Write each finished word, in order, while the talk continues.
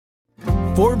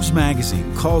Forbes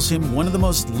magazine calls him one of the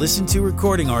most listened to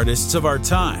recording artists of our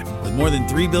time, with more than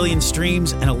 3 billion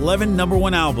streams and 11 number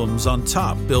one albums on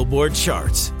top Billboard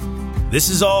charts. This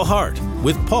is All Heart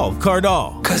with Paul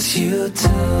Cardall. 'Cause you took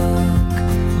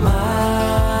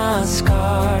my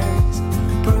scars,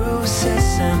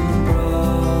 bruises and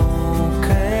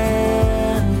broken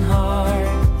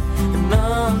heart, and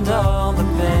numbed all the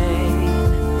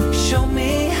pain. Show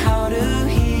me how to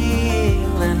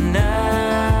heal, and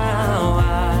now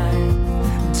I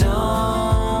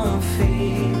don't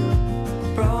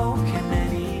feel broken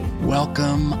anymore.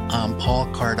 Welcome, I'm Paul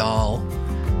Cardall.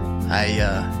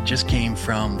 I just came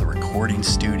from the recording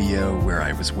studio where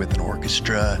I was with an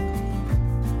orchestra.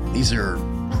 These are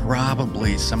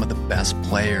probably some of the best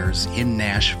players in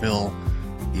Nashville.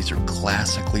 These are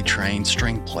classically trained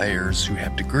string players who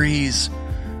have degrees.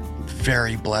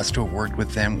 Very blessed to have worked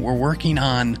with them. We're working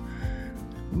on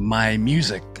my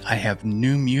music. I have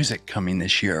new music coming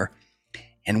this year.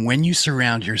 And when you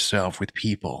surround yourself with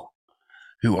people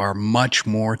who are much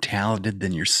more talented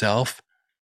than yourself,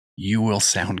 you will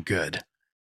sound good.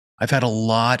 I've had a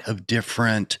lot of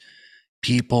different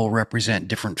people represent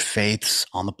different faiths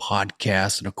on the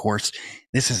podcast. And of course,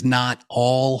 this is not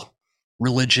all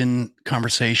religion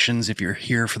conversations. If you're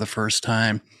here for the first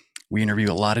time, we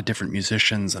interview a lot of different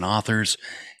musicians and authors,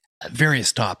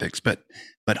 various topics, but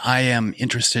I am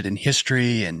interested in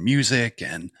history and music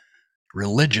and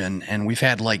religion. And we've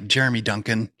had like Jeremy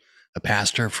Duncan, a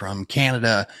pastor from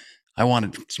Canada. I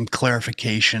wanted some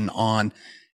clarification on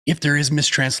if there is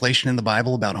mistranslation in the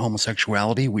Bible about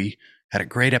homosexuality. We had a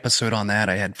great episode on that.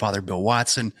 I had Father Bill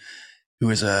Watson,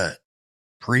 who is a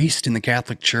priest in the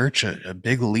Catholic Church, a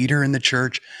big leader in the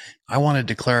church. I wanted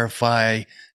to clarify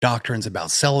doctrines about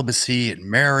celibacy and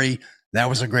Mary. That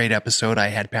was a great episode. I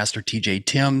had Pastor TJ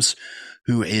Timms,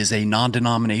 who is a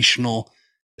non-denominational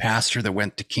pastor that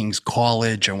went to King's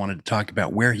College. I wanted to talk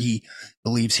about where he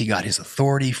believes he got his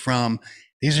authority from.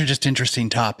 These are just interesting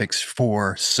topics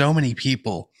for so many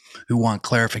people who want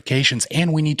clarifications,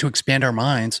 and we need to expand our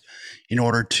minds in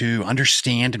order to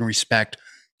understand and respect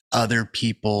other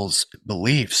people's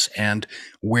beliefs and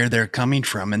where they're coming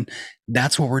from. And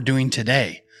that's what we're doing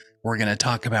today. We're going to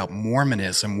talk about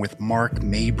Mormonism with Mark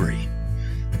Mabry.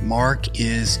 Mark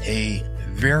is a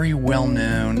very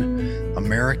well-known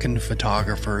American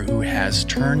photographer who has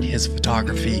turned his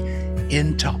photography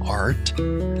into art.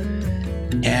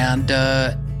 And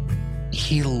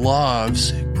he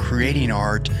loves creating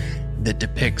art that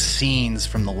depicts scenes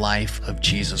from the life of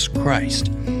Jesus Christ.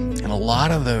 And a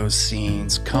lot of those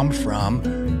scenes come from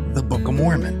the Book of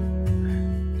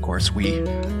Mormon. Of course, we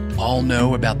all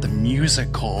know about the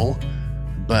musical,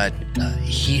 but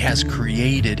he has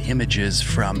created images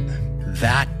from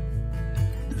that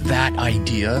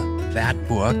idea, that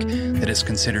book that is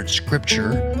considered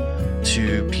scripture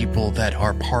to people that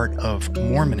are part of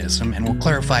Mormonism. And we'll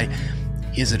clarify,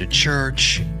 is it a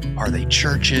church? Are they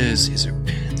churches?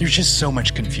 There's just so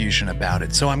much confusion about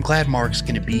it. So I'm glad Mark's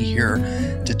going to be here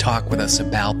to talk with us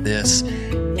about this.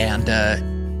 And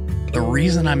the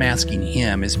reason I'm asking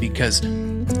him is because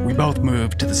we both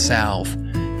moved to the South,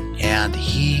 and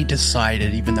he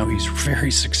decided, even though he's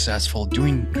very successful,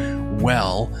 doing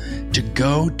well, to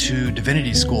go to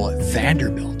divinity school at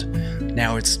Vanderbilt.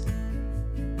 Now, it's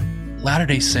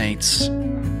Latter-day Saints,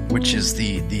 which is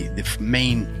the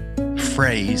main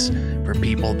phrase for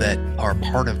people that are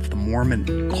part of the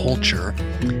Mormon culture.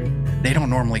 They don't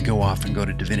normally go off and go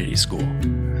to divinity school.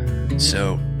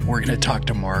 So we're going to talk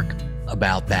to Mark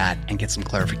about that and get some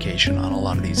clarification on a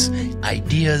lot of these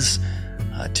ideas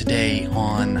today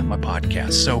on my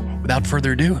podcast. So without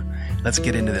further ado, let's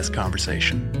get into this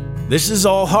conversation. This is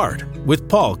All Heart with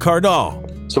Paul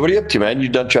Cardall. So what are you up to, man? You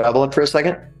done traveling for a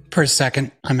second? For a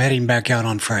second, I'm heading back out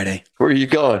on Friday. Where are you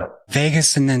going?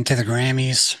 Vegas and then to the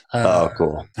Grammys. Oh,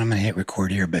 cool. I'm going to hit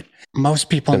record here, but most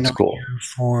people know you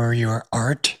for your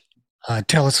art.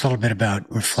 Tell us a little bit about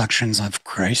Reflections of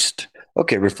Christ.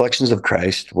 Okay, Reflections of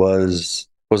Christ was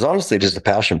honestly just a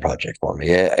passion project for me.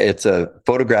 It's a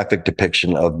photographic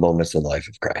depiction of moments in the life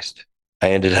of Christ.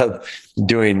 I ended up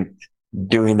doing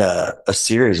a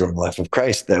series on the life of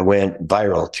Christ that went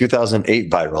viral,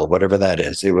 2008 viral, whatever that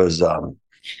is. It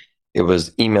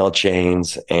was email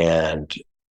chains and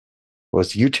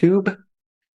was YouTube. It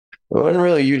wasn't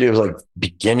really YouTube. It was like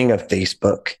beginning of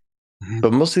Facebook,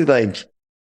 but mostly like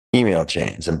email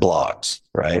chains and blogs,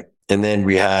 right? And then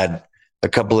we had a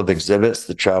couple of exhibits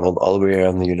that traveled all the way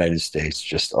around the United States,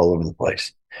 just all over the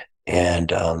place.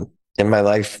 And my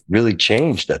life really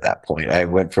changed at that point. I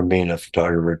went from being a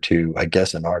photographer to, I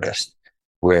guess, an artist,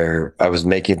 where I was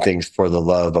making things for the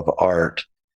love of art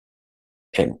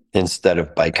and instead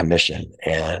of by commission.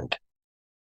 And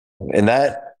And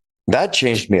that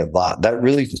changed me a lot. That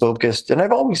really focused, and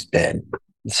I've always been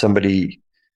somebody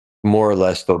more or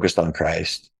less focused on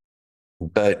Christ.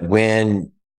 But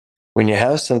when you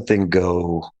have something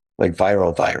go like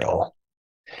viral,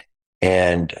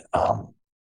 and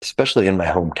especially in my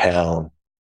hometown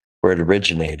where it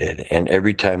originated, and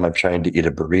every time I'm trying to eat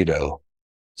a burrito,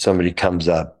 somebody comes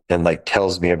up and like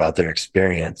tells me about their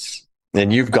experience.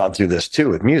 And you've gone through this too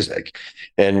with music,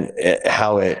 and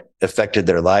how it affected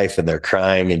their life, and they're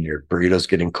crying and your burrito's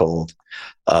getting cold.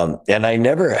 And I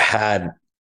never had,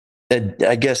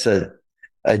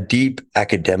 a deep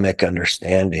academic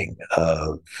understanding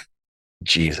of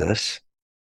Jesus,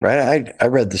 right? I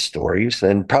read the stories,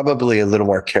 and probably a little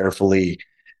more carefully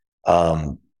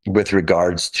with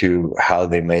regards to how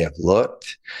they may have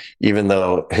looked, even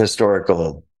though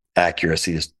historical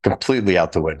accuracy is completely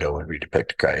out the window when we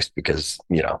depict Christ, because,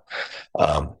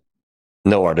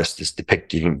 no artist is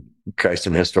depicting Christ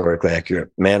in a historically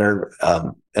accurate manner.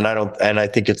 And I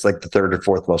think it's like the third or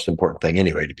fourth most important thing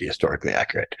anyway, to be historically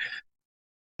accurate.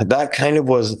 That kind of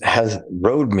has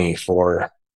rode me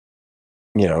for,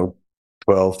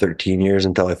 12, 13 years,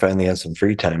 until I finally had some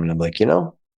free time. And I'm like,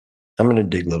 I'm going to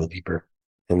dig a little deeper.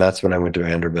 And that's when I went to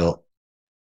Vanderbilt.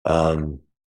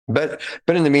 But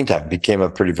in the meantime, became a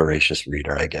pretty voracious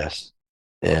reader, I guess,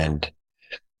 and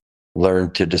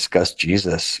learned to discuss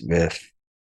Jesus with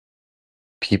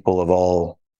people of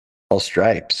all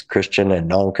stripes, Christian and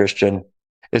non-Christian.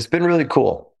 It's been really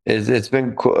cool. It's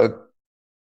been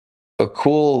a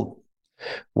cool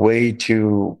way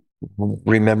to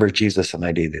remember Jesus in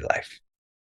my daily life.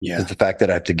 Yeah. It's the fact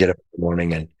that I have to get up in the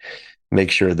morning and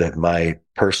make sure that my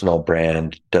personal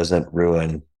brand doesn't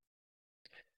ruin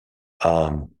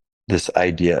this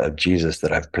idea of Jesus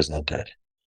that I've presented.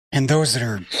 And those that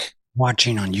are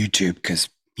watching on YouTube, because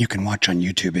you can watch on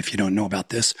YouTube if you don't know about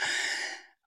this,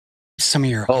 some of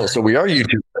your... Oh, so we are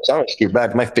YouTubers. I want to get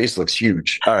back. My face looks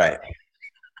huge. All right.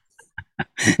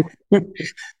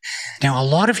 Now, a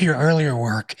lot of your earlier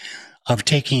work of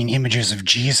taking images of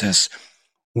Jesus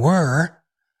were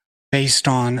based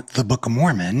on the Book of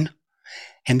Mormon.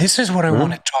 And this is what I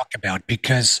want to talk about,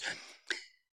 because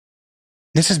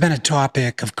this has been a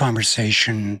topic of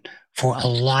conversation for a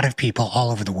lot of people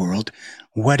all over the world.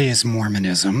 What is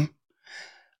Mormonism?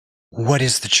 What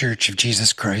is the Church of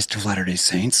Jesus Christ of Latter-day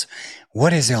Saints?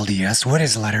 What is LDS? What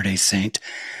is Latter-day Saint?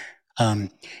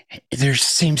 There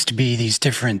seems to be these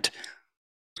different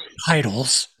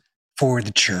titles for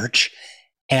the church.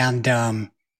 And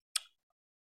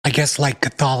I guess like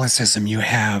Catholicism, you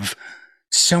have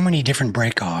so many different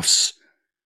breakoffs.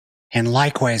 And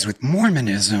likewise with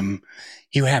Mormonism,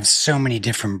 you have so many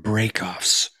different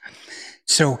breakoffs.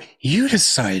 So you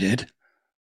decided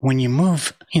when you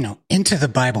move, into the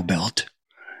Bible Belt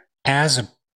as a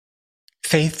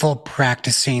faithful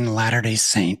practicing Latter-day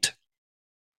Saint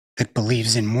that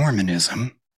believes in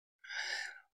Mormonism,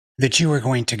 that you were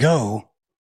going to go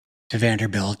to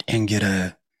Vanderbilt and get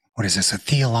a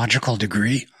theological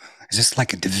degree? Is this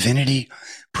like a divinity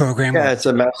program? Yeah, it's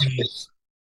a master's.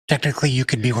 Technically, you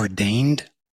could be ordained.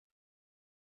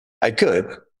 I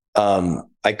could.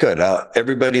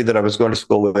 Everybody that I was going to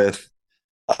school with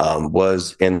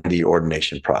was in the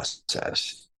ordination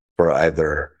process for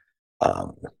either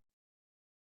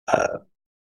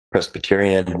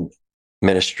Presbyterian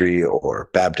ministry or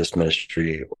Baptist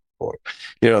ministry or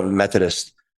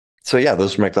Methodist. So yeah,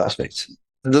 those are my classmates.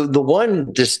 The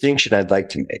one distinction I'd like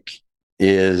to make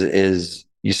is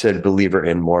you said believer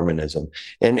in Mormonism.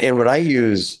 And when I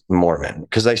use Mormon,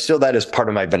 because that is part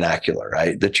of my vernacular,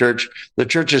 right? The church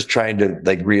is trying to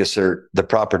reassert the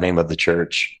proper name of the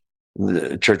Church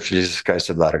of Jesus Christ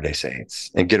of Latter-day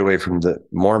Saints, and get away from the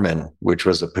Mormon, which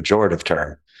was a pejorative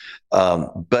term.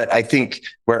 But I think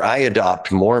where I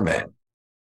adopt Mormon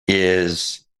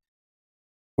is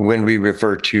when we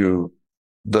refer to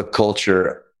the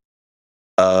culture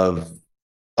of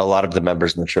a lot of the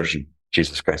members in the Church of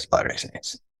Jesus Christ of Latter-day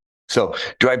Saints. So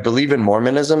do I believe in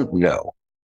Mormonism? No.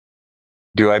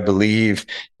 Do I believe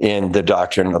in the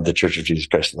doctrine of the Church of Jesus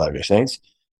Christ of Latter-day Saints?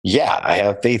 Yeah, I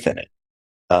have faith in it.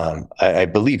 I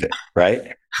believe it,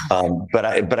 right?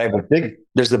 But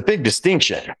there's a big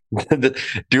distinction.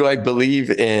 Do I believe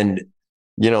in,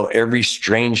 every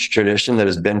strange tradition that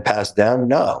has been passed down?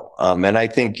 No. And I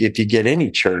think if you get any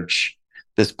church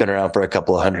that's been around for a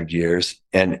couple of hundred years,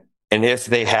 and if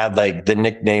they had the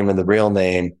nickname and the real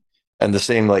name and the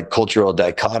same cultural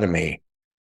dichotomy,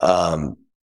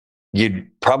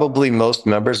 you'd probably, most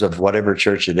members of whatever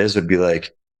church it is would be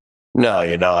like, no,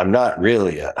 I'm not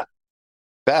really a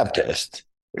Baptist,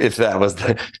 if that was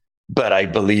but I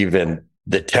believe in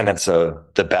the tenets of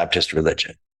the Baptist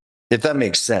religion. if that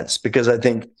makes sense, because I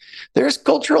think there's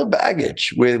cultural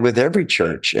baggage with every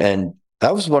church. And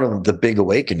that was one of the big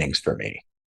awakenings for me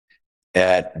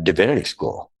at divinity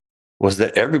school, was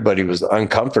that everybody was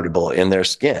uncomfortable in their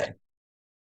skin.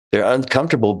 They're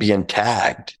uncomfortable being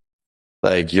tagged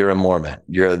like, you're a Mormon,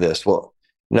 you're this. Well,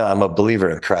 no, I'm a believer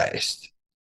in Christ.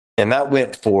 And that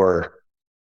went for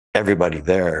everybody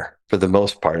there for the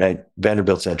most part.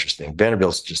 Vanderbilt's interesting.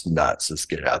 Vanderbilt's just nuts. Let's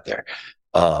get it out there.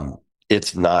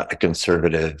 It's not a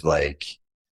conservative, like,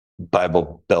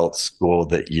 Bible Belt school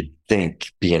that you'd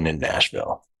think being in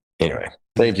Nashville. Anyway,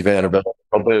 thank you, Vanderbilt.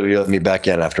 Hopefully you let me back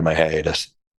in after my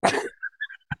hiatus. I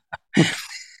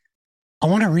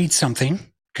want to read something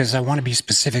because I want to be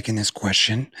specific in this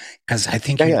question, because I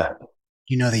think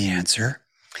you know the answer.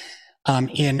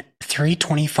 In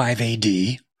 325 AD,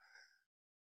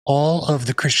 all of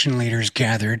the Christian leaders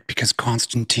gathered because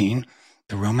Constantine,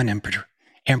 the Roman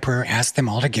emperor, asked them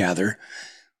all to gather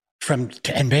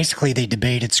and basically they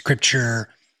debated scripture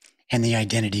and the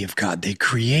identity of God. They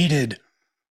created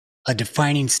a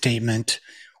defining statement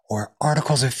or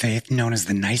articles of faith known as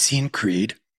the Nicene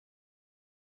Creed.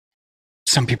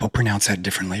 Some people pronounce that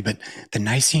differently, but the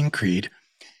Nicene Creed.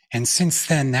 And since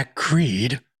then, that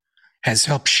creed has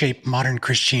helped shape modern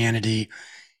Christianity.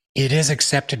 It is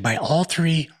accepted by all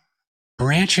three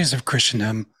branches of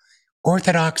Christendom: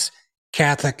 Orthodox,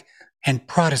 Catholic, and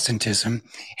Protestantism.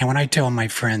 And when I tell my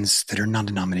friends that are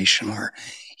non-denominational or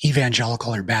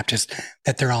evangelical or Baptist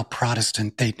that they're all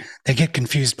Protestant, they get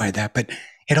confused by that, but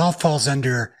it all falls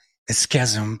under the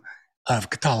schism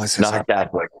of Catholicism. Not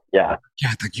Catholic, yeah.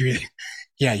 Catholic,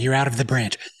 you're out of the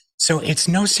branch. So it's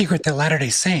no secret that Latter-day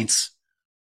Saints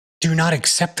do not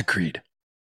accept the creed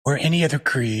or any other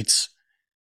creeds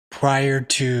prior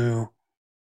to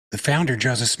the founder,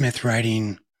 Joseph Smith,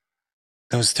 writing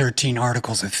those 13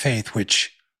 articles of faith,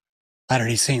 which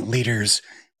Latter-day Saint leaders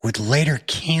would later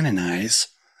canonize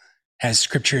as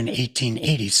scripture in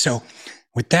 1880. So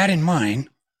with that in mind,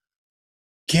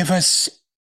 give us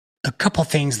a couple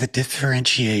things that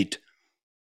differentiate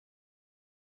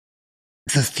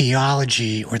the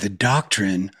theology or the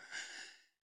doctrine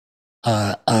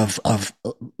of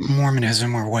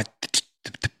Mormonism, or what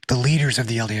the leaders of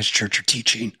the LDS Church are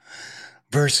teaching,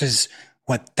 versus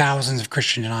what thousands of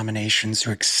Christian denominations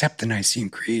who accept the Nicene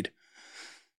Creed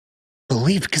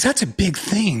believe, because that's a big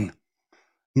thing.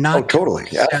 Not totally.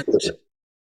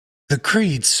 The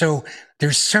creed. So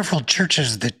there's several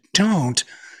churches that don't,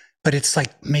 but it's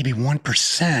like maybe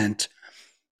 1%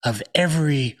 of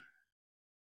every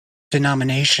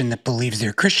denomination that believes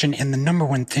they're Christian. And the number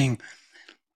one thing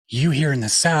you hear in the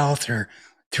South or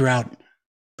throughout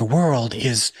the world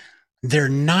is they're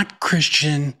not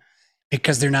Christian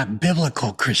because they're not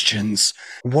biblical Christians.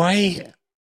 Why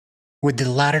would the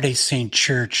Latter-day Saint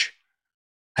Church,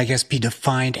 I guess, be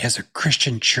defined as a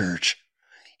Christian church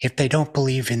if they don't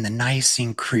believe in the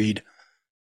Nicene Creed,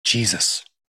 Jesus?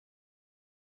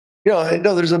 I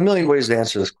know there's a million ways to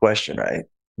answer this question, right?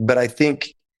 But I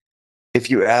think if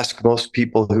you ask most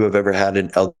people who have ever had an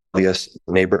LDS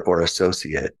neighbor or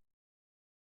associate,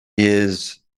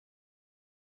 is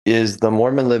the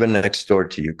Mormon living next door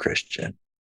to you Christian?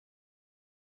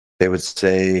 They would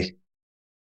say,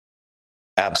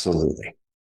 absolutely.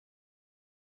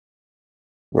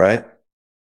 Right?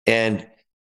 And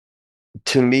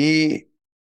to me,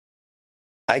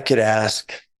 I could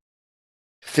ask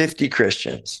 50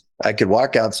 Christians. I could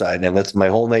walk outside, and that's my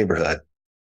whole neighborhood,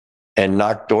 and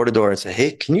knock door to door and say,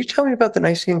 hey, can you tell me about the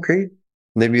Nicene Creed?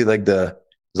 And they'd be like, is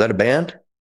that a band?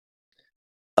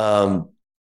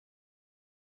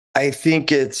 I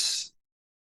think it's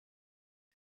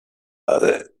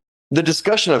the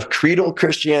discussion of creedal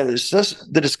Christianity,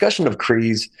 the discussion of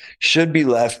creeds should be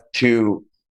left to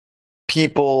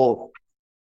people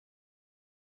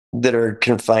that are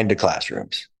confined to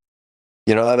classrooms.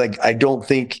 I don't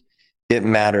think it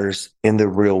matters in the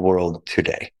real world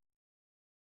today,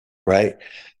 right?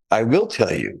 I will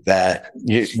tell you that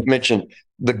you mentioned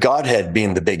the Godhead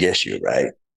being the big issue,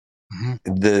 right?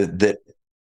 Mm-hmm.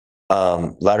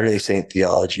 Latter-day Saint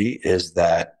theology is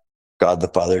that God the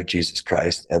Father, Jesus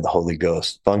Christ, and the Holy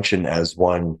Ghost function as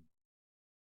one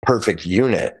perfect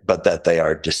unit, but that they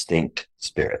are distinct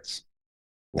spirits,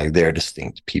 like they're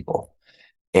distinct people.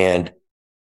 And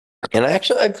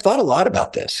I've thought a lot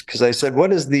about this, because I said,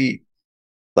 what are the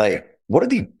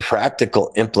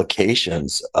practical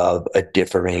implications of a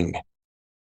differing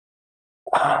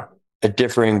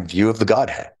view of the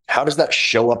Godhead? How does that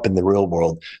show up in the real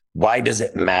world? Why does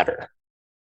it matter?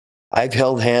 I've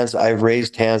held hands, I've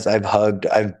raised hands, I've hugged,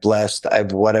 I've blessed,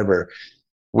 I've whatever,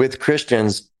 with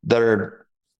Christians that are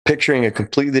picturing a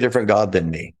completely different God than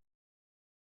me.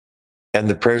 and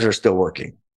the prayers are still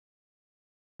working.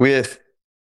 With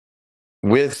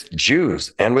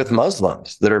Jews and with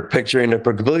Muslims that are picturing a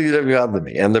completely different God than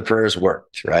me, and the prayers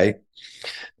worked, right?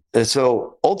 And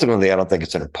so ultimately, I don't think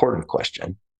it's an important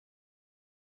question,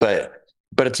 but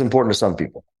it's important to some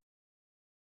people.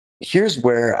 Here's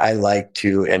where I like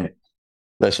to, and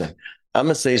listen, I'm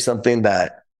going to say something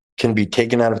that can be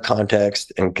taken out of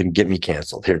context and can get me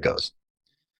canceled. Here goes.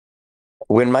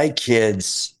 When my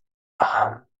kids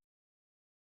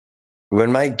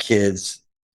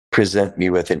present me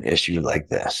with an issue like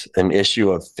this, an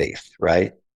issue of faith,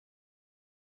 right?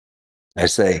 I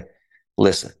say,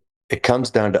 listen, it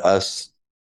comes down to us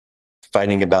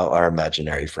fighting about our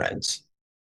imaginary friends.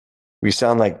 We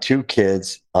sound like two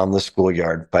kids on the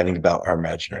schoolyard fighting about our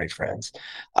imaginary friends.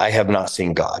 I have not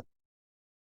seen God.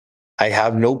 I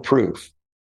have no proof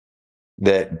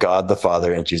that God the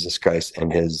Father and Jesus Christ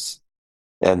and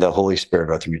the Holy Spirit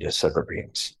are three separate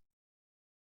beings.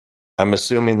 I'm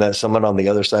assuming that someone on the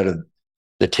other side of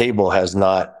the table has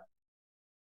not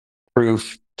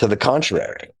proof to the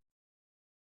contrary.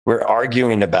 We're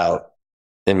arguing about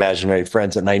imaginary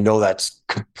friends, and I know that's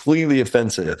completely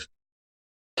offensive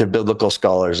to biblical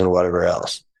scholars and whatever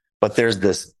else. But there's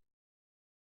this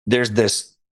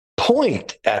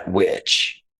point at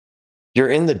which you're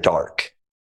in the dark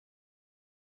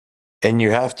and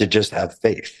you have to just have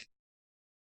faith.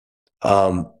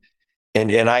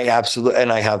 And I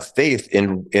have faith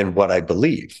in what I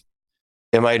believe.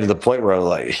 Am I to the point where I'm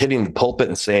like hitting the pulpit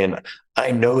and saying,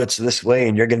 I know it's this way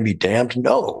and you're going to be damned?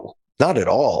 No, not at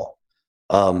all.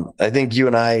 I think you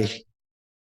and I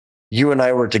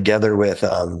were together with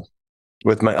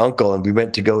my uncle, and we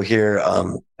went to go hear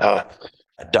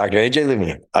Dr. AJ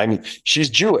Levine. I mean, she's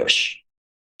Jewish.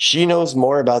 She knows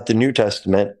more about the New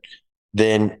Testament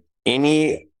than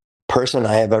any person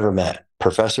I have ever met,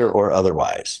 professor or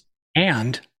otherwise.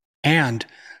 And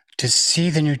to see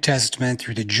the New Testament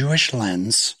through the Jewish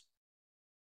lens.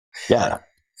 Yeah.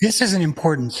 This is an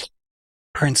important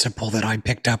principle that I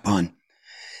picked up on.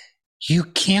 You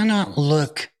cannot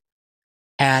look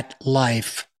at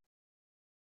life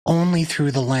only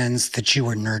through the lens that you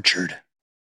were nurtured.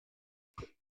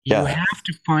 You have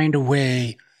to find a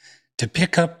way to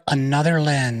pick up another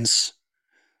lens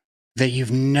that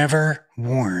you've never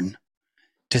worn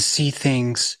to see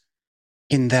things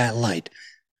in that light.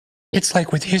 It's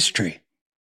like with history,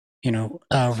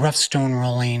 Rough Stone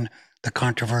Rolling, the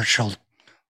controversial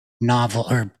novel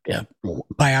or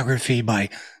biography by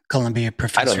Columbia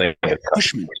professor I don't think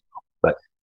Cushman. But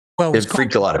it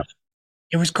freaked a lot of.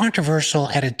 It was controversial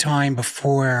at a time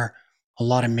before a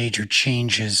lot of major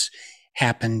changes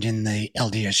happened in the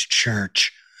LDS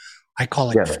Church. I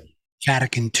call it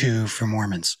Vatican II for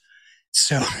Mormons.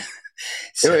 So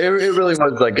it really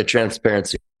was like a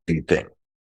transparency thing.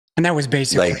 And that was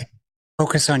basically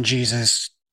focus on Jesus.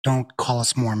 Don't call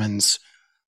us Mormons.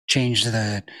 Change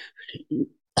a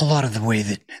lot of the way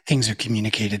that things are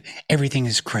communicated. Everything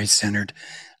is Christ-centered.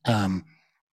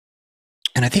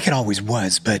 And I think it always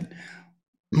was, but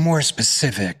more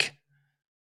specific,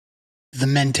 the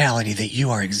mentality that you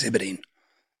are exhibiting.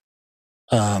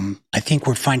 I think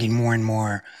we're finding more and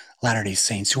more Latter-day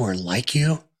Saints who are like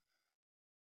you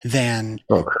than...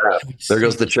 Oh, crap. There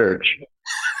goes the church.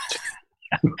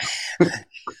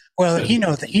 Well, you know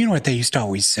what they used to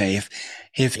always say.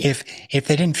 If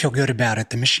they didn't feel good about it,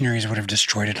 the missionaries would have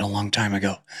destroyed it a long time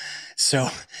ago. So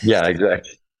yeah,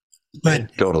 exactly.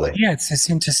 But totally, yeah, it's this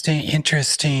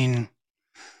interesting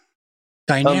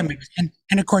dynamic,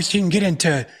 and of course you can get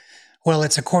into, well,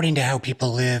 it's according to how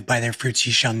people live, by their fruits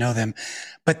ye shall know them.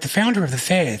 But the founder of the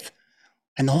faith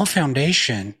and the whole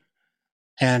foundation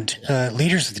and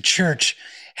leaders of the church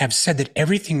have said that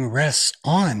everything rests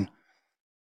on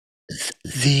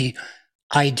the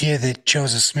idea that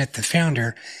Joseph Smith, the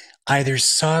founder, either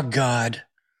saw God,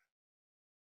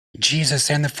 Jesus,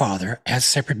 and the Father as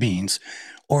separate beings,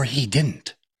 or he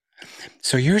didn't.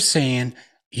 So you're saying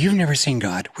you've never seen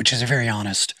God, which is a very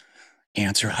honest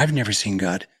answer. I've never seen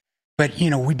God. But,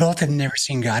 we both have never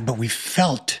seen God, but we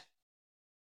felt,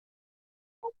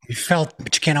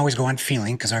 but you can't always go on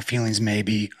feeling because our feelings may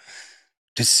be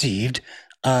deceived.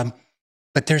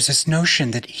 But there's this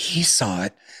notion that he saw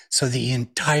it. So the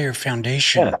entire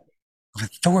foundation of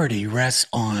authority rests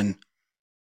on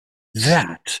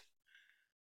that.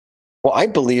 Well, I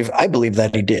believe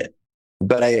that he did,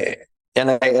 but I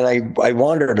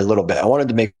wandered a little bit. I wanted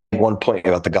to make one point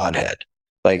about the Godhead,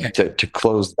 to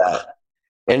close that.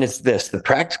 And it's this, the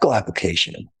practical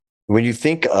application. When you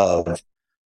think of,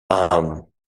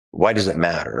 why does it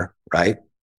matter? Right.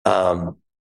 To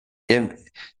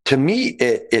me,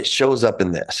 it shows up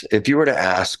in this. If you were to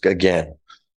ask again,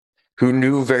 who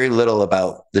knew very little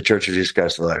about the Church of Jesus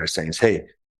Christ of Latter-day Saints. Hey,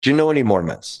 do you know any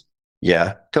Mormons?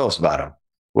 Yeah, tell us about them.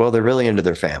 Well, they're really into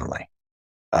their family.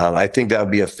 I think that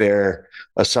would be a fair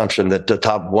assumption that the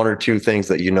top one or two things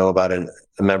that you know about a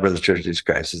member of the Church of Jesus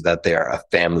Christ is that they are a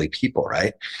family people,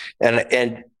 right?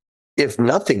 And if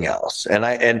nothing else, and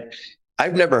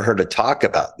I've never heard a talk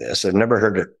about this. I've never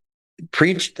heard it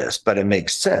preach this, but it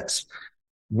makes sense.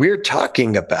 We're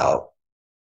talking about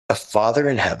a Father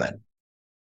in heaven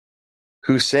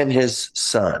who sent his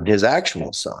son, his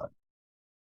actual son,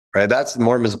 right? That's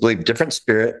Mormons believe, different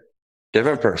spirit,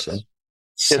 different person.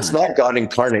 Son. It's not God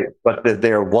incarnate, but that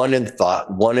they're one in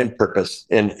thought, one in purpose,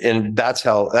 and that's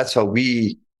how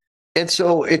we. And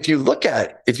so, if you look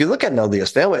at an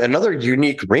LDS family, another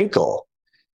unique wrinkle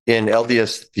in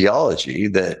LDS theology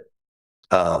that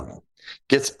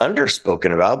gets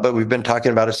underspoken about, but we've been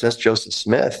talking about it since Joseph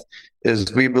Smith,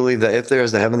 is we believe that if there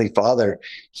is a Heavenly Father,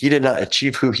 he did not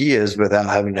achieve who he is without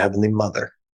having a Heavenly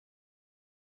Mother.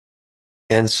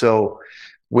 And so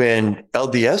when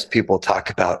LDS people talk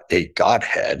about a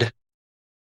Godhead,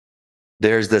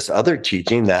 there's this other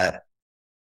teaching that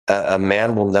a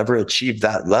man will never achieve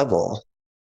that level,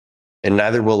 and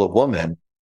neither will a woman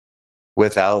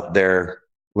without their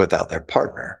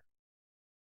partner,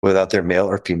 without their male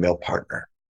or female partner.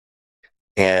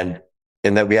 And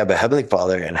that we have a Heavenly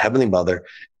Father and Heavenly Mother,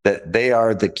 that they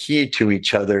are the key to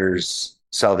each other's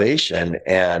salvation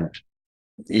and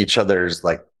each other's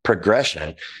like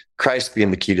progression. Christ being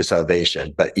the key to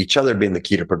salvation, but each other being the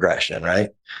key to progression, right?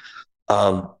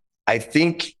 I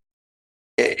think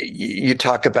you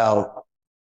talk about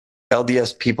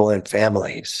LDS people and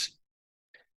families.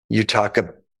 You talk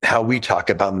about how we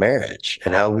talk about marriage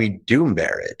and how we do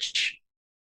marriage.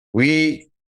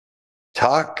 We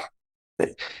talk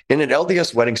in an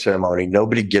LDS wedding ceremony,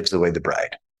 nobody gives away the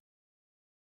bride.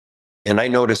 And I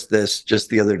noticed this just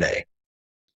the other day,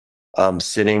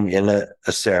 sitting in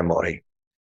a ceremony,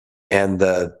 and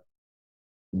the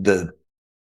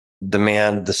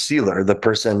man, the sealer, the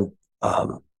person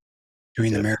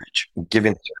Doing the marriage,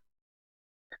 doing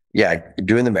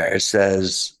the marriage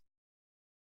says,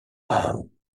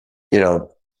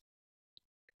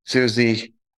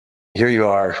 Susie, here you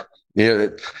are,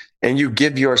 and you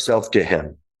give yourself to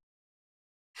him.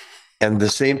 And the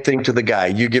same thing to the guy,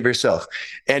 you give yourself.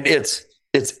 And it's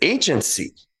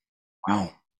agency.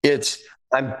 Wow.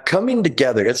 I'm coming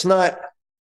together. It's not,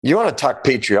 you want to talk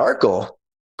patriarchal,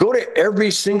 go to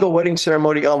every single wedding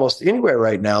ceremony almost anywhere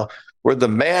right now where the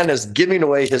man is giving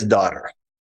away his daughter.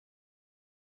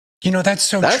 That's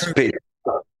so true.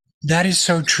 Patriarchal. That is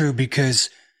so true, because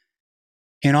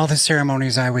in all the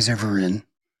ceremonies I was ever in,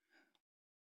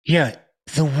 the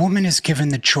woman is given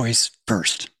the choice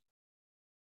first.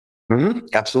 Mm-hmm.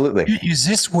 Absolutely. Is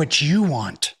this what you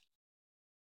want?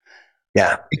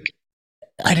 Yeah.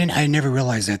 I never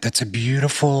realized that. That's a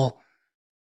beautiful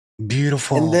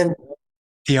and then,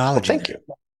 theology. Thank you.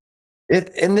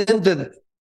 And then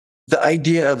the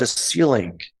idea of a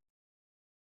sealing,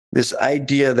 this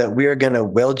idea that we are going to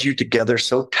weld you together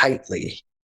so tightly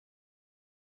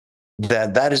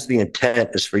that is the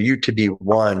intent, is for you to be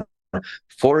one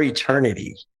for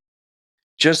eternity,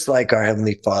 just like our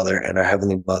Heavenly Father and our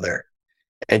Heavenly Mother.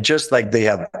 And just like they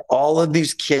have all of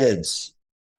these kids,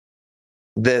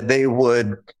 that they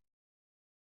would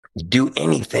do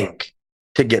anything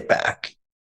to get back.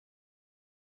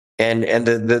 And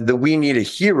the we need a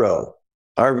hero,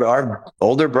 our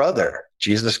older brother,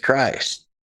 Jesus Christ,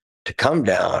 to come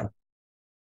down,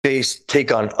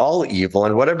 take on all evil,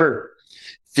 and whatever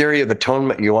theory of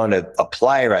atonement you want to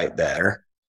apply right there,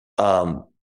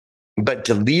 but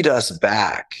to lead us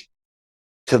back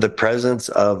to the presence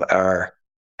of our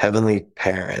heavenly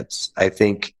parents. I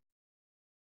think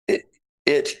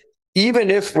it even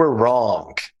if we're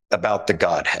wrong about the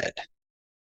Godhead,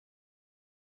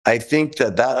 I think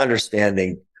that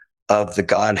understanding of the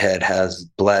Godhead has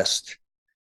blessed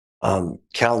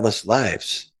countless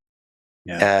lives.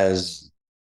 Yeah.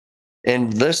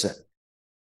 And listen,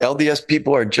 LDS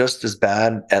people are just as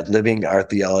bad at living our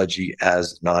theology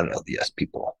as non-LDS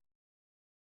people.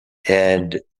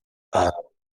 And but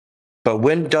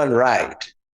when done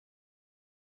right,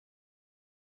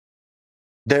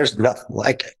 there's nothing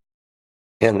like it.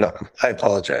 And I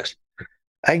apologize.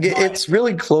 It's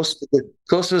really close to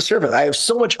the surface. I have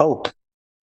so much hope.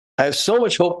 I have so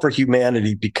much hope for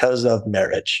humanity because of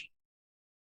marriage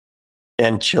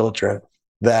and children,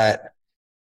 that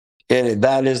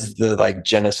is the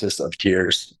genesis of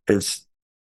tears. It's,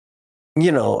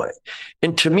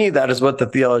 and to me, that is what the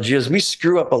theology is. We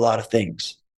screw up a lot of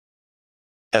things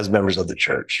as members of the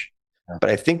church, but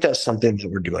I think that's something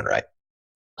that we're doing right.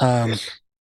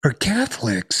 For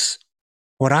Catholics,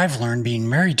 what I've learned being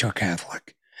married to a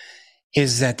Catholic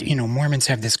is that, Mormons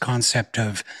have this concept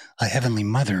of a heavenly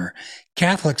mother.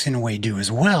 Catholics in a way do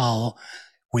as well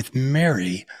with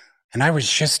Mary. And I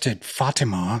was just at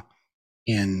Fatima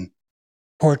in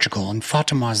Portugal, and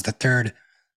Fatima is the third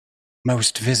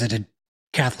most visited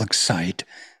Catholic site.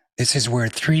 This is where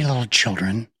 3 little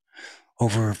children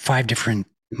over 5 different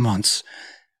months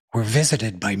were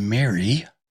visited by Mary.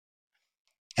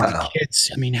 And Wow. the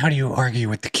kids, how do you argue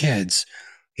with the kids?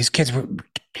 These kids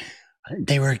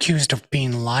they were accused of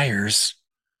being liars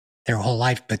their whole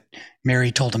life, but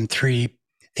Mary told them 3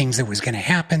 things that was going to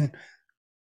happen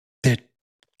that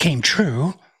came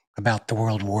true about the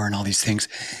World War and all these things.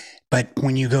 But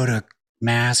when you go to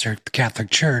Mass or the Catholic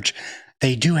Church,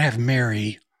 they do have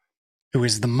Mary, who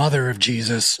is the mother of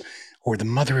Jesus or the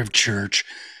mother of church.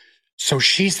 So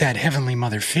she's that heavenly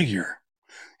mother figure.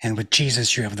 And with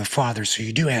Jesus, you have the Father. So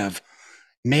you do have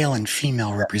male and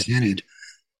female represented.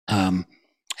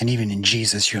 And even in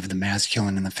Jesus, you have the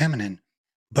masculine and the feminine.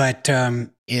 But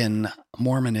In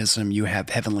Mormonism, you have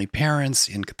heavenly parents.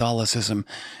 In Catholicism,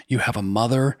 you have a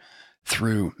mother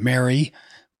through Mary.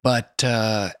 But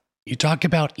you talk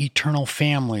about eternal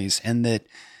families, and that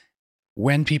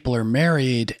when people are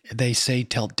married, they say,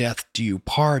 till death do you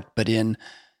part. But in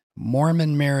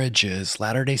Mormon marriages,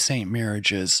 Latter-day Saint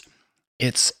marriages,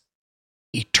 it's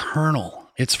eternal.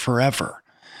 It's forever.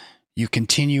 You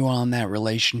continue on that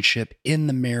relationship in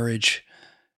the marriage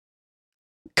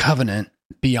covenant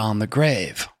beyond the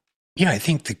grave. yeah, I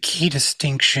think the key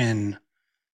distinction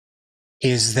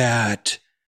is that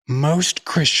most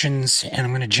Christians, and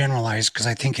I'm going to generalize because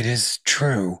I think it is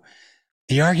true,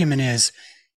 the argument is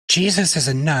Jesus is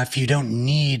enough. You don't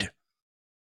need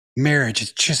marriage.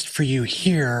 It's just for you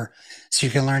here so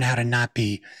you can learn how to not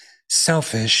be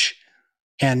selfish.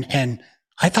 And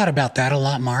I thought about that a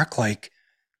lot, Mark, like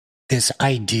this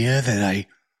idea that I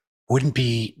wouldn't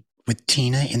be with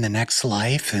Tina in the next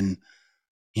life. And,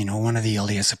 one of the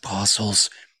LDS apostles,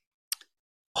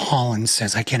 Holland,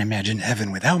 says, I can't imagine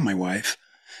heaven without my wife.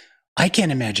 I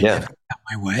can't imagine Yeah. heaven without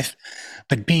my wife.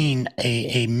 But being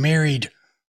a married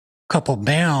couple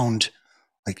bound,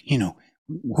 like,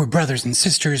 we're brothers and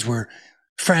sisters, we're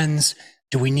friends.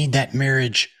 Do we need that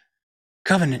marriage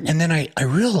covenant? And then I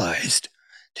realized,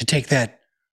 to take that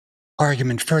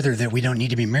argument further, that we don't need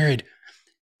to be married.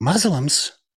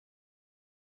 Muslims,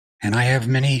 and I have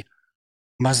many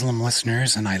Muslim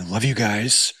listeners, and I love you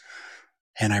guys,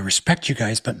 and I respect you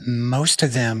guys, but most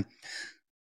of them,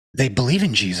 they believe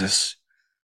in Jesus,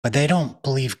 but they don't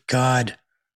believe God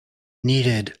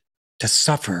needed to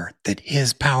suffer, that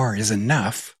his power is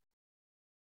enough.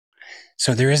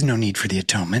 So there is no need for the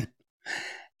atonement.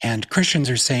 And Christians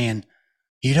are saying,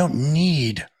 you don't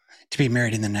need to be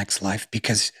married in the next life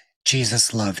because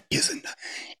Jesus' love is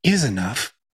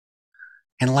enough.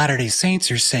 And Latter-day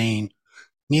Saints are saying,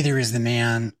 neither is the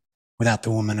man without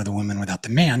the woman or the woman without the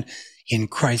man. In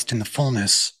Christ, in the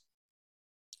fullness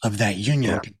of that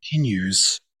union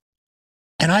continues.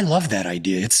 And I love that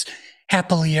idea. It's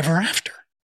happily ever after.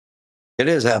 It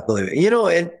is happily,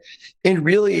 and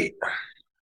really,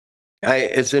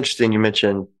 it's interesting. You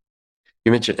mentioned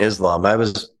Islam. I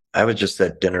was just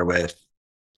at dinner with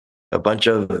a bunch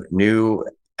of new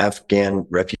Afghan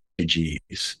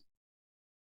refugees,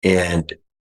 and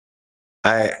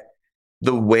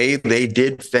the way they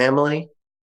did family,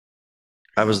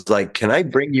 I was like, can I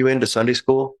bring you into Sunday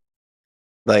school?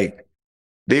 Like,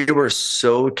 they were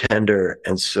so tender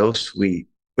and so sweet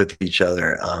with each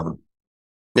other.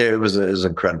 It was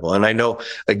incredible. And I know,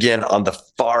 again, on the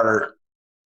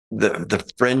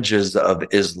the fringes of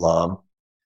Islam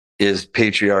is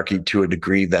patriarchy to a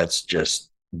degree that's just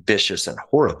vicious and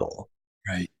horrible.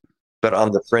 Right. But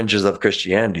on the fringes of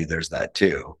Christianity, there's that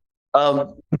too.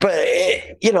 But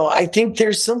I think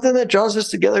there's something that draws us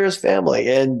together as family,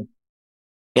 and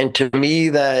to me,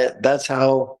 that's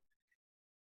how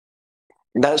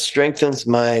that strengthens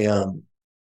my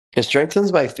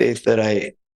faith that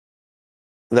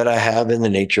I have in the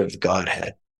nature of the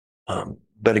Godhead.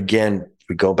 But again,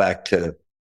 we go back to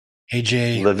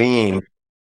AJ Levine,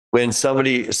 when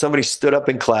somebody stood up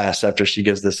in class after she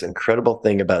gives this incredible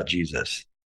thing about Jesus,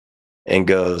 and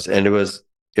goes, and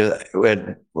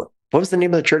what was the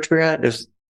name of the church we were at?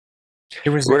 It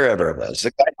was wherever it was.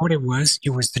 What it was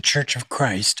the Church of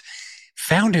Christ,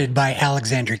 founded by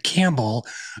Alexander Campbell,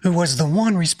 who was the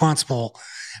one responsible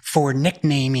for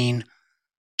nicknaming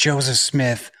Joseph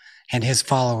Smith and his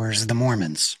followers the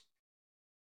Mormons.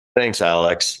 Thanks,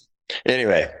 Alex.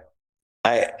 Anyway,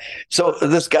 so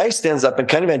this guy stands up and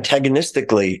kind of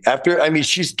antagonistically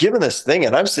she's given this thing,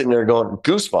 and I'm sitting there going,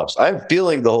 goosebumps. I'm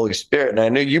feeling the Holy Spirit. And I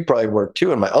know you probably were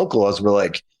too. And my uncle was, we're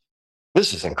like,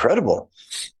 this is incredible.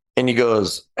 And he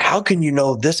goes, how can you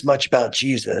know this much about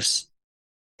Jesus?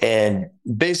 And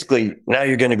basically, now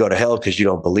you're going to go to hell because you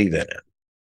don't believe in him.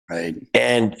 Right.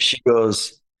 And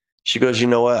you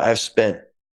know what? I've spent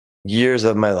years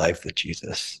of my life with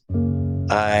Jesus.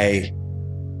 I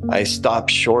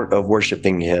stopped short of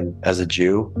worshiping him as a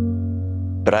Jew,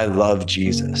 but I love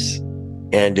Jesus.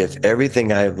 And if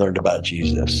everything I have learned about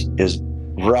Jesus is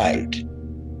right,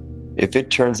 if it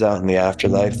turns out in the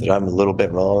afterlife that I'm a little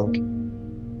bit wrong,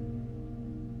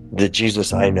 the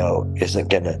Jesus I know isn't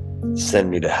going to send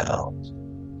me to hell.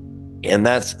 And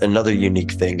that's another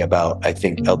unique thing about, I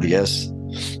think, LDS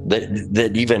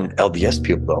that even LDS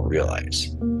people don't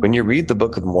realize. When you read the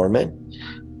Book of Mormon,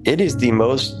 it is the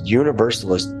most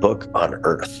universalist book on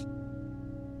earth.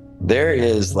 There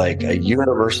is like a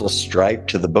universal stripe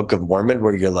to the Book of Mormon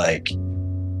where you're like,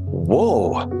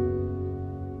 whoa,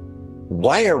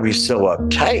 why are we so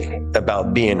uptight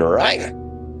about being right?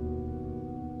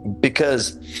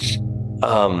 Because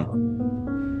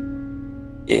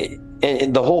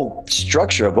and the whole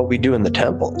structure of what we do in the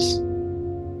temples,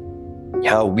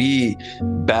 how we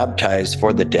baptize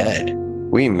for the dead,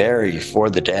 we marry for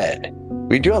the dead,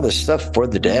 we do all this stuff for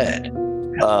the dead.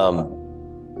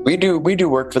 We do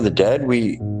work for the dead.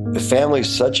 The family's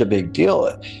such a big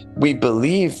deal. We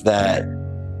believe that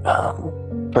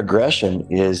progression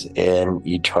is an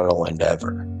eternal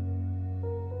endeavor,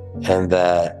 and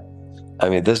that, I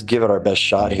mean, let's give it our best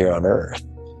shot here on earth.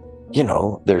 You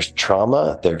know, there's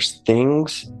trauma, there's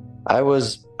things. I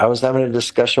was having a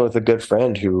discussion with a good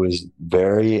friend who was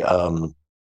very, I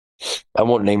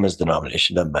won't name his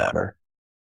denomination, doesn't matter.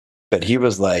 But he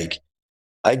was like,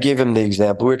 I gave him the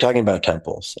example, we were talking about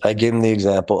temples. I gave him the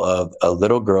example of a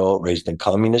little girl raised in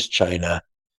communist China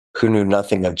who knew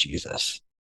nothing of Jesus.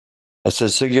 I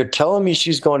said, so you're telling me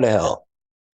she's going to hell?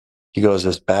 He goes,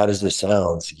 as bad as it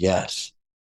sounds, yes.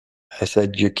 I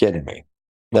said, you're kidding me.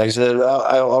 And I said,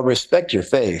 I'll respect your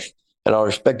faith and I'll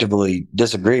respectfully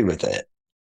disagree with it.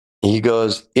 And he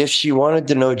goes, if she wanted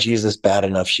to know Jesus bad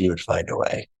enough, she would find a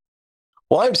way.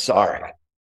 Well, I'm sorry.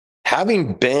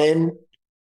 Having been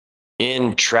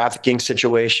in trafficking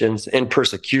situations, in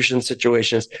persecution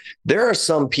situations, there are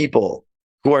some people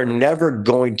who are never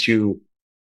going to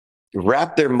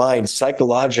wrap their mind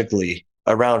psychologically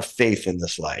around faith in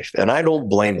this life. And I don't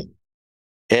blame them.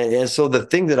 And so the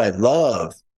thing that I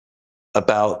love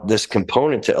about this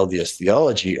component to LDS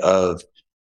theology of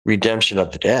redemption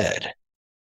of the dead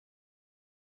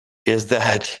is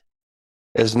that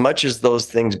as much as those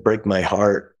things break my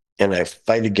heart and I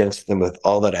fight against them with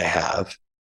all that I have,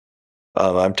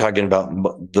 I'm talking about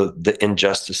the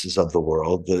injustices of the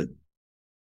world,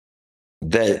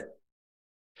 that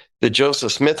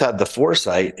Joseph Smith had the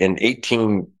foresight in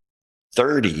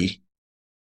 1830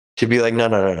 to be like,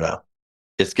 no.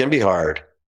 It's going to be hard.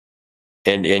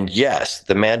 And yes,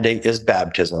 the mandate is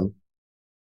baptism,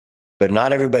 but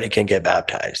not everybody can get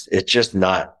baptized. It's just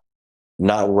not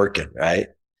working, right?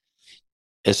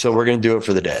 And so we're going to do it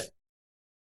for the dead.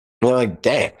 And I'm like,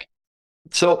 dang.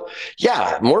 So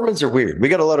yeah, Mormons are weird. We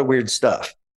got a lot of weird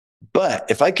stuff. But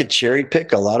if I could cherry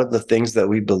pick a lot of the things that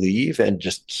we believe and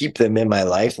just keep them in my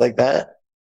life like that,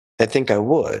 I think I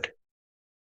would,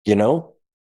 you know?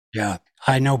 Yeah.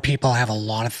 I know people have a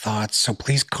lot of thoughts, so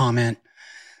please comment.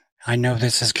 I know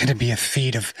this is going to be a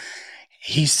feed of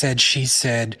he said, she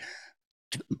said,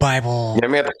 Bible. Yeah, I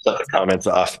may have to shut the comments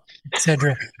off.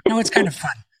 Etc. No, it's kind of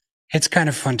fun. It's kind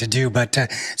of fun to do. But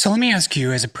so let me ask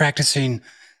you, as a practicing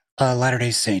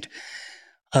Latter-day Saint,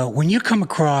 when you come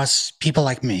across people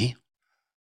like me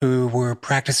who were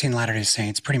practicing Latter-day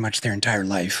Saints pretty much their entire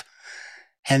life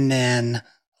and then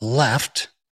left,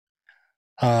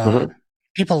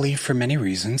 people leave for many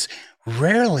reasons.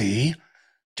 Rarely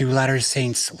do Latter-day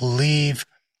Saints leave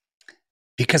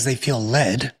because they feel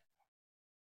led.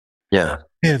 Yeah.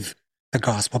 Give the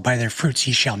gospel. By their fruits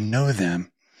ye shall know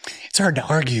them. It's hard to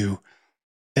argue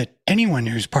that anyone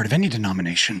who's part of any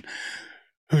denomination,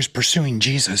 who's pursuing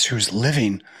Jesus, who's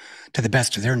living to the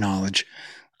best of their knowledge,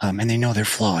 and they know they're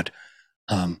flawed.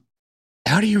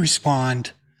 How do you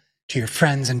respond to your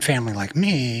friends and family like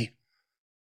me?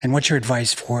 And what's your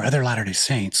advice for other Latter-day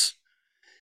Saints?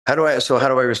 How do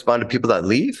I respond to people that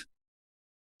leave?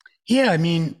 Yeah, I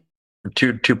mean,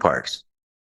 two parts.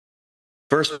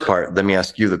 First part, let me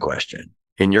ask you the question.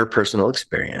 In your personal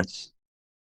experience,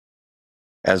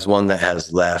 as one that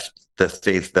has left the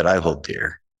faith that I hold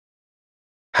dear,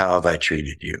 how have I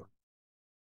treated you?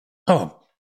 Oh,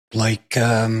 like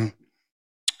I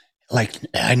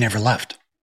never left.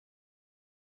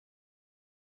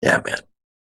 Yeah, man.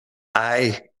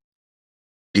 I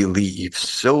believe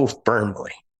so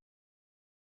firmly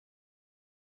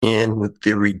in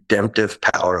the redemptive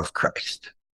power of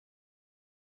Christ,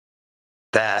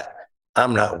 that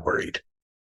I'm not worried.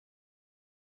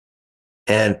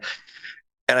 And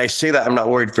I say that I'm not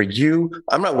worried for you.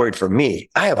 I'm not worried for me.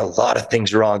 I have a lot of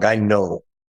things wrong. I know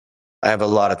I have a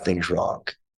lot of things wrong.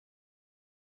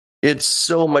 It's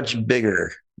so much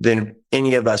bigger than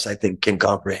any of us, I think, can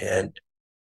comprehend.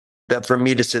 That for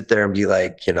me to sit there and be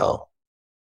like,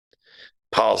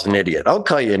 Paul's an idiot. I'll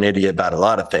call you an idiot about a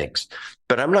lot of things,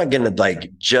 but I'm not going to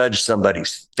like judge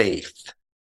somebody's faith.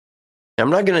 I'm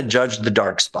not going to judge the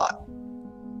dark spot.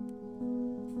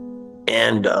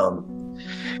 And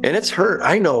it's hurt.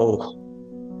 I know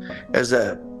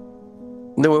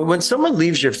when someone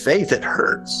leaves your faith, it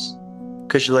hurts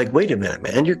because you're like, wait a minute,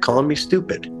 man, you're calling me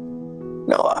stupid.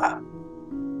 No,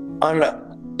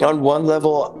 on one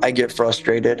level, I get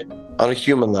frustrated. On a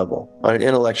human level, on an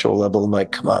intellectual level, I'm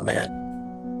like, come on, man.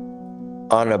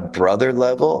 On a brother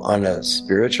level, on a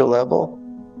spiritual level,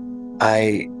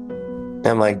 I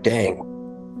am like, dang,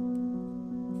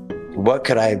 what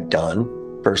could I have done,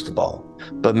 first of all?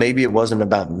 But maybe it wasn't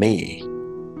about me.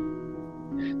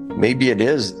 Maybe it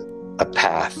is a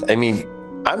path. I mean,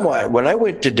 when I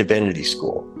went to divinity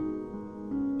school,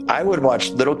 I would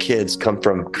watch little kids come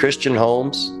from Christian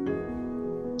homes,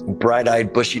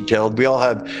 bright-eyed, bushy-tailed. We're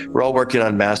all working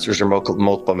on masters or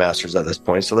multiple masters at this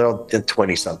point. So they're all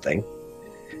 20-something.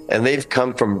 And they've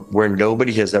come from where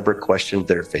nobody has ever questioned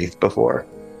their faith before.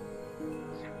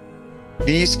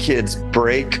 These kids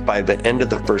break by the end of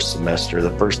the first semester,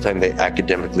 the first time they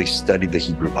academically study the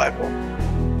Hebrew Bible.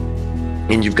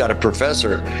 And you've got a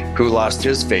professor who lost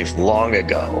his faith long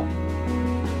ago.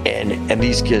 And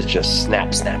these kids just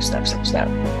snap.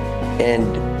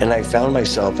 And I found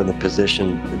myself in the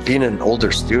position, being an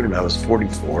older student. I was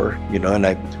 44, and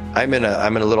I'm in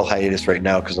a little hiatus right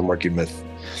now because I'm working with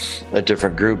a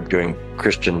different group doing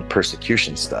Christian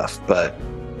persecution stuff. But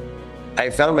I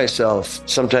found myself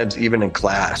sometimes even in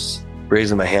class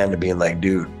raising my hand and being like,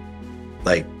 dude,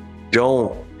 like,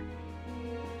 don't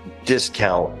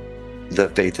discount the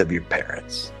faith of your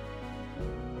parents.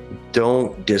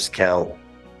 Don't discount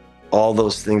all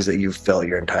those things that you've felt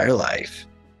your entire life.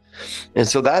 And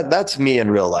so that's me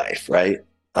in real life, right?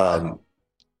 And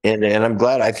I'm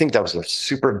glad. I think that was a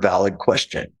super valid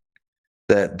question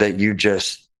that you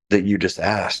just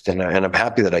asked, and I'm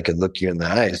happy that I could look you in the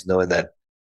eyes, knowing that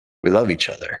we love each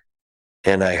other.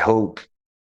 And I hope,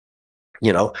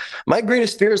 my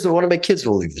greatest fear is that one of my kids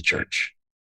will leave the church.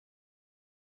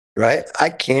 Right? I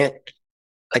can't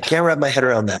wrap my head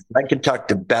around that. I could talk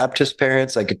to Baptist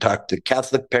parents. I could talk to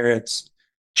Catholic parents,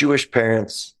 Jewish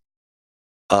parents.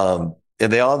 And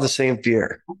they all have the same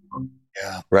fear.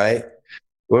 Yeah. Right?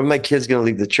 When are my kids going to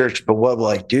leave the church? But what will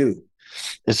I do?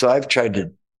 And so I've tried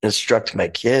to instruct my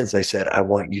kids. I said, I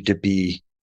want you to be,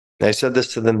 and I said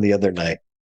this to them the other night.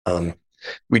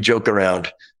 We joke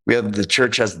around. The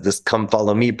church has this Come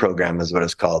Follow Me program is what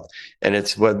it's called. And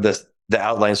it's what the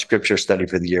outline scripture study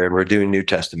for the year. And we're doing New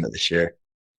Testament this year.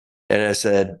 And I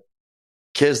said,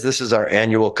 kids, this is our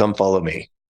annual Come Follow Me.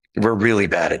 We're really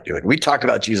bad at doing it. We talk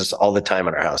about Jesus all the time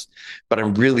in our house, but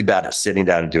I'm really bad at sitting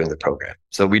down and doing the program.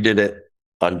 So we did it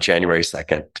on January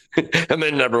 2nd and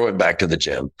then never went back to the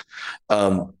gym.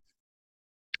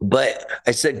 But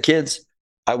I said, kids,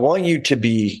 I want you to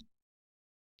be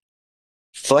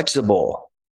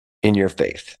flexible in your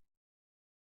faith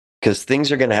because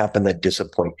things are going to happen that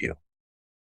disappoint you.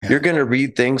 Yeah. You're going to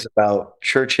read things about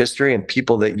church history and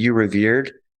people that you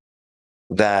revered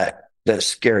that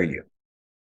scare you.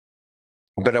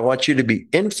 But I want you to be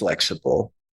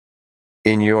inflexible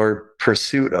in your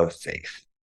pursuit of faith.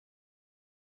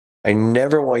 I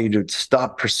never want you to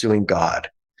stop pursuing God,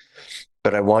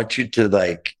 but I want you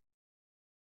to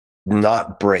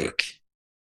not break.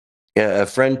 A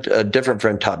different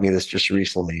friend taught me this just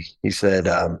recently. He said,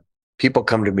 people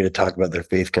come to me to talk about their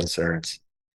faith concerns.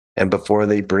 And before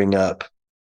they bring up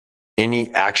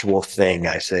any actual thing,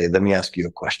 I say, let me ask you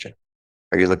a question.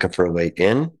 Are you looking for a way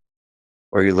in?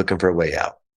 Or are you looking for a way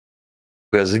out?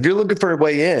 Because if you're looking for a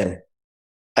way in,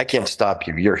 I can't stop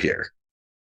you. You're here.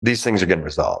 These things are going to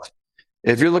resolve.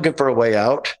 If you're looking for a way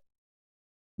out,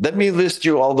 let me list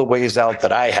you all the ways out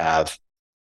that I have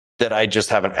that I just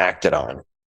haven't acted on.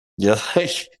 Yeah.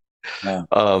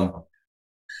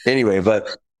 Anyway,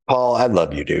 but Paul, I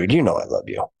love you, dude. You know I love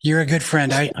you. You're a good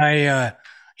friend. I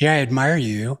admire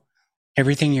you.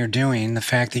 Everything you're doing, the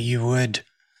fact that you would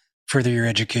further your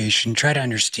education, try to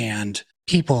understand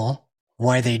people,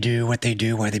 why they do what they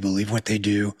do, why they believe what they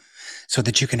do, so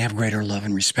that you can have greater love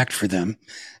and respect for them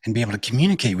and be able to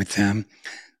communicate with them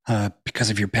because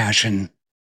of your passion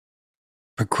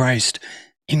for Christ.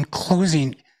 In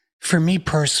closing, for me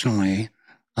personally,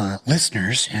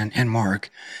 listeners and Mark,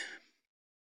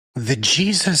 the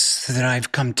Jesus that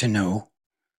I've come to know,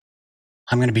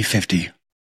 I'm going to be 50.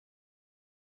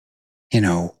 You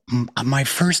know, my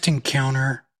first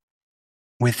encounter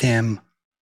with him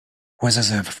was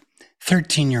as a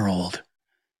 13-year-old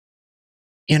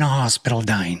in a hospital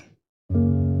dying.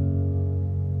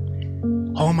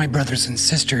 All my brothers and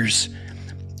sisters,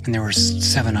 and there were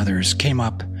 7 others, came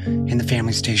up in the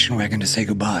family station wagon to say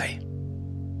goodbye.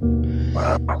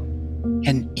 Wow.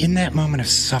 And in that moment of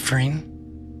suffering,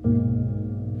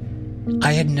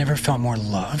 I had never felt more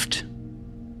loved.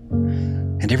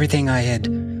 And everything I had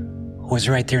was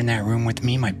right there in that room with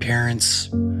me, my parents,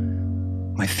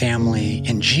 my family,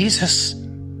 and Jesus,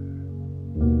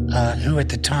 who at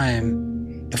the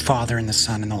time, the Father and the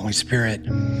Son and the Holy Spirit,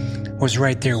 was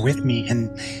right there with me.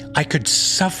 And I could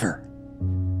suffer.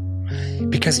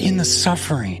 Because in the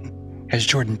suffering, as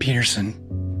Jordan Peterson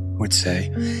would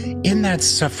say, in that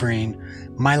suffering,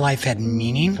 my life had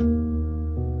meaning.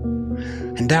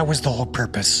 And that was the whole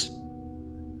purpose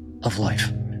of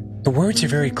life. The words are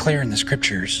very clear in the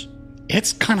scriptures.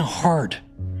 It's kind of hard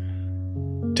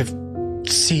to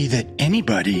see that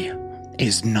anybody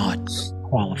is not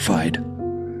qualified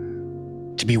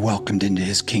to be welcomed into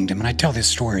his kingdom. And I tell this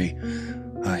story,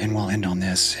 and we'll end on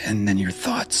this, and then your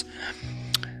thoughts.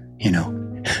 You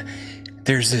know,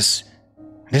 there's this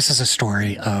is a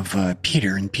story of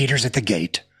Peter, and Peter's at the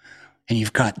gate, and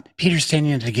you've got Peter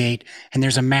standing at the gate, and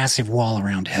there's a massive wall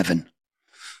around heaven.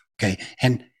 Okay,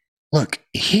 and look,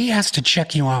 he has to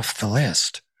check you off the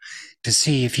list to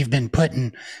see if you've been put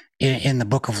in the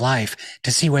book of life,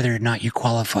 to see whether or not you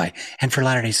qualify. And for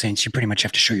Latter-day Saints, you pretty much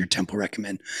have to show your temple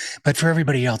recommend. But for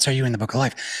everybody else, are you in the book of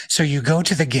life? So you go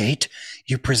to the gate,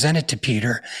 you present it to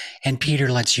Peter, and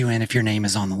Peter lets you in if your name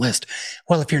is on the list.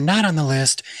 Well, if you're not on the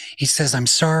list, he says, I'm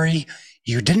sorry,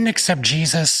 you didn't accept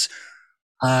Jesus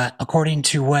according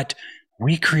to what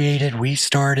we created, we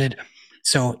started.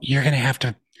 So you're going to have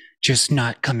to just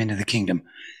not come into the kingdom.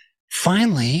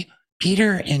 Finally,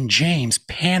 Peter and James,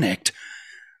 panicked,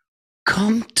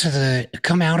 come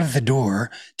out of the door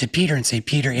to Peter and say,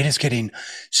 Peter, it is getting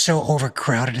so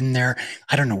overcrowded in there.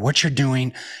 I don't know what you're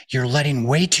doing. You're letting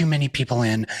way too many people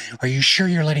in. Are you sure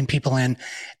you're letting people in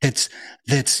that's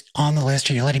on the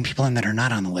list? Or you're letting people in that are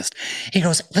not on the list? He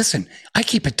goes, listen, I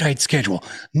keep a tight schedule.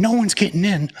 No one's getting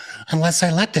in unless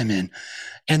I let them in.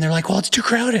 And they're like, well, it's too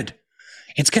crowded.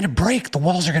 It's going to break. The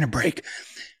walls are going to break.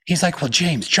 He's like, well,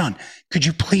 James, John, could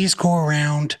you please go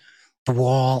around the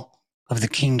wall of the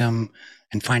kingdom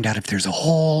and find out if there's a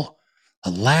hole, a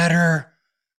ladder?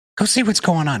 Go see what's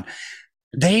going on.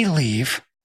 They leave.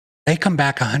 They come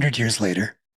back 100 years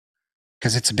later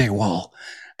because it's a big wall.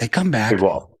 They come back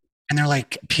and they're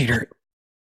like, Peter,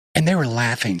 and they were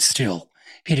laughing still.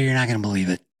 Peter, you're not going to believe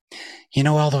it. You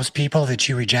know all those people that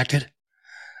you rejected?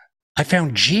 I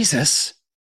found Jesus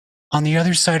on the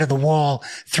other side of the wall,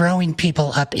 throwing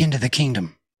people up into the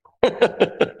kingdom.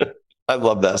 I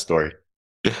love that story.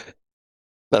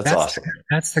 That's awesome.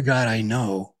 That's the God I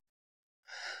know.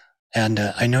 And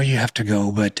I know you have to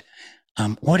go, but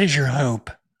what is your hope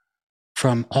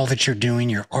from all that you're doing,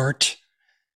 your art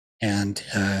and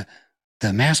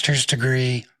the master's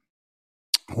degree?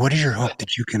 What is your hope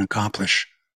that you can accomplish?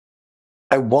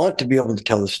 I want to be able to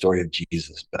tell the story of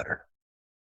Jesus better,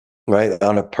 right?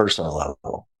 On a personal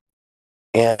level.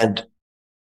 And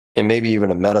maybe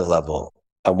even a meta level,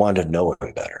 I want to know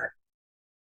him better.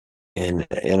 And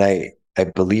I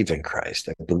believe in Christ.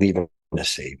 I believe in a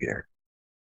savior.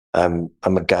 I'm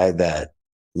a guy that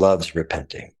loves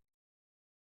repenting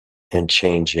and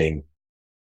changing.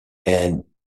 And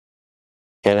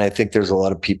I think there's a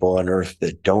lot of people on earth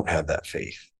that don't have that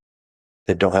faith,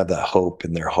 that don't have that hope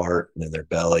in their heart and in their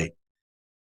belly.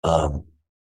 And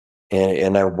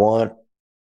I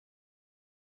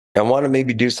want to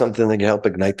maybe do something that can help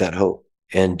ignite that hope.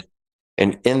 And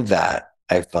in that,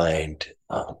 I find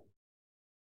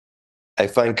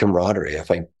camaraderie. I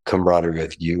find camaraderie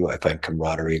with you. I find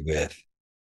camaraderie with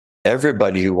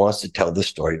everybody who wants to tell the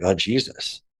story about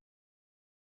Jesus.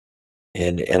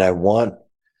 And I want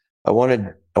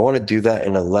to do that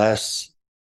in a less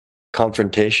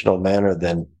confrontational manner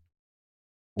than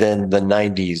the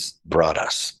 90s brought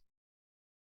us.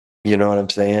 You know what I'm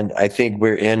saying? I think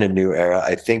we're in a new era.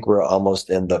 I think we're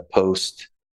almost in the post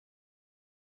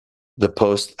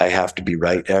I have to be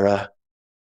right era,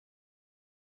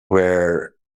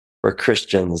 where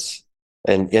Christians,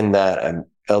 and in that I'm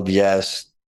LDS,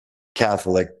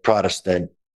 Catholic, Protestant,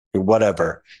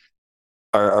 whatever,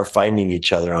 are finding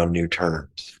each other on new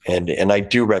terms. And I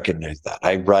do recognize that.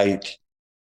 I write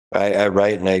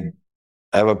and I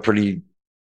have a pretty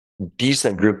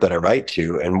decent group that I write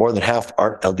to, and more than half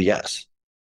aren't LDS.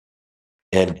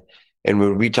 And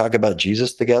when we talk about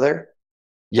Jesus together,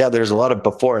 yeah, there's a lot of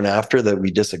before and after that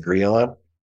we disagree on,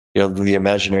 the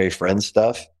imaginary friend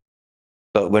stuff.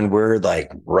 But when we're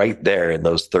like right there in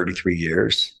those 33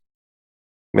 years,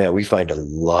 man, we find a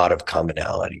lot of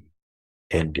commonality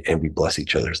and we bless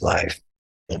each other's life.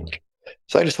 And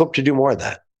so I just hope to do more of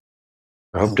that.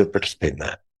 I hope to participate in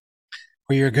that.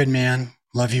 Well, you're a good man.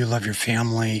 Love you. Love your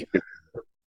family.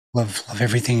 Love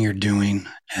everything you're doing.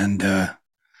 And we'll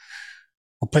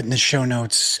put in the show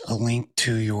notes a link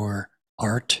to your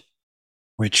art,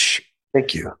 which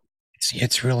thank you.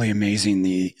 It's really amazing,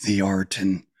 the art,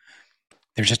 and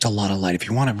there's just a lot of light. If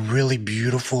you want a really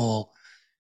beautiful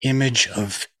image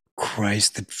of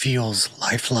Christ that feels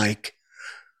lifelike,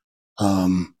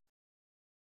 that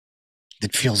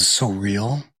feels so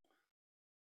real.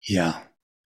 Yeah.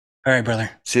 All right, brother.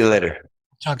 See you later.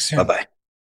 Talk soon. Bye-bye.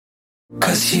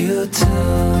 'Cause you took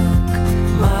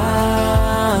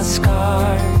my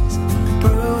scars,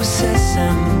 bruises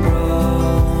and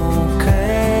broken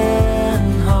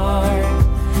heart,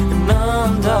 and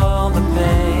numbed all the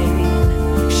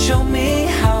pain. Show me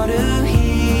how to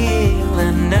heal,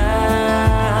 and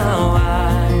now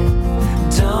I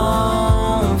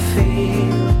don't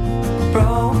feel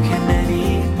broken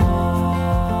anymore.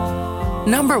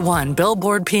 Number 1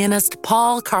 Billboard pianist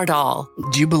Paul Cardall.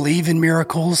 Do you believe in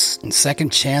miracles and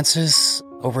second chances?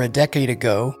 Over a decade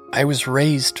ago, I was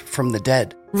raised from the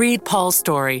dead. Read Paul's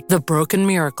story, The Broken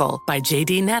Miracle by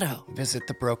J.D. Netto. Visit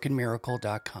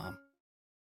thebrokenmiracle.com.